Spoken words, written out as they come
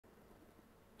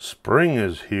Spring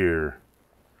is Here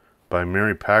by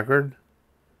Mary Packard,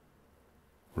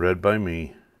 read by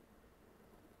me.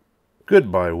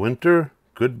 Goodbye winter,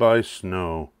 goodbye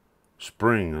snow,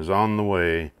 spring is on the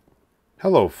way.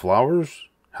 Hello flowers,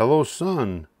 hello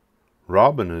sun,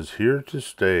 robin is here to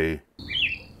stay.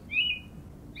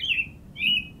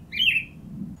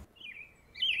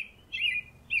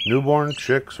 Newborn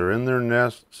chicks are in their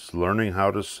nests learning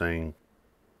how to sing.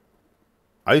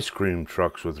 Ice cream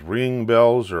trucks with ringing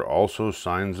bells are also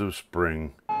signs of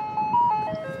spring.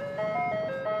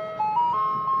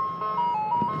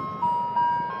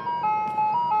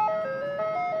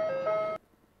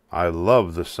 I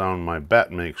love the sound my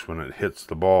bat makes when it hits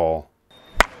the ball.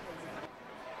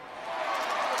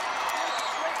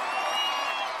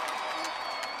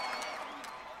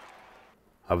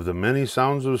 Of the many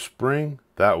sounds of spring,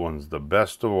 that one's the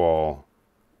best of all.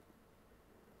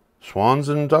 Swans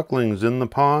and ducklings in the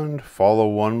pond follow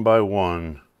one by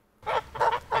one.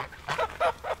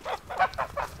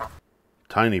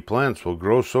 Tiny plants will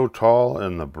grow so tall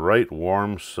in the bright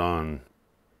warm sun.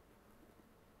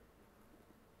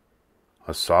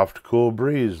 A soft cool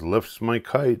breeze lifts my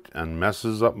kite and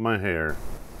messes up my hair.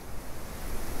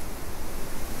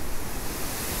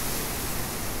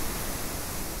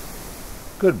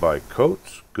 Goodbye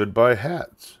coats, goodbye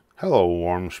hats, hello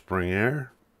warm spring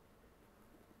air.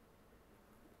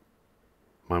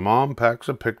 My mom packs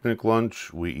a picnic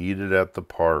lunch, we eat it at the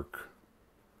park.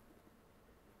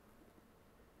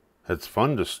 It's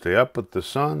fun to stay up with the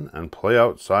sun and play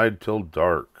outside till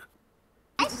dark.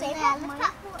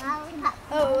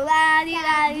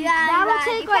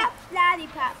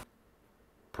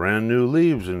 Brand new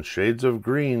leaves and shades of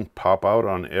green pop out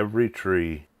on every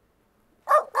tree.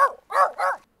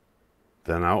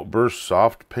 Then out burst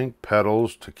soft pink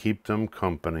petals to keep them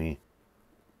company.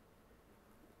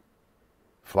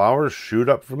 Flowers shoot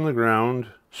up from the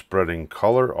ground, spreading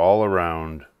color all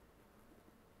around.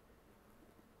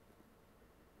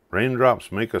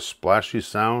 Raindrops make a splashy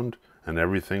sound, and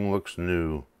everything looks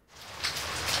new.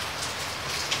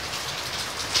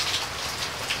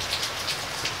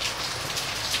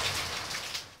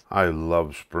 I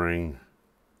love spring.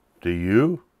 Do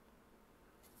you?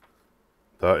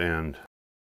 The end.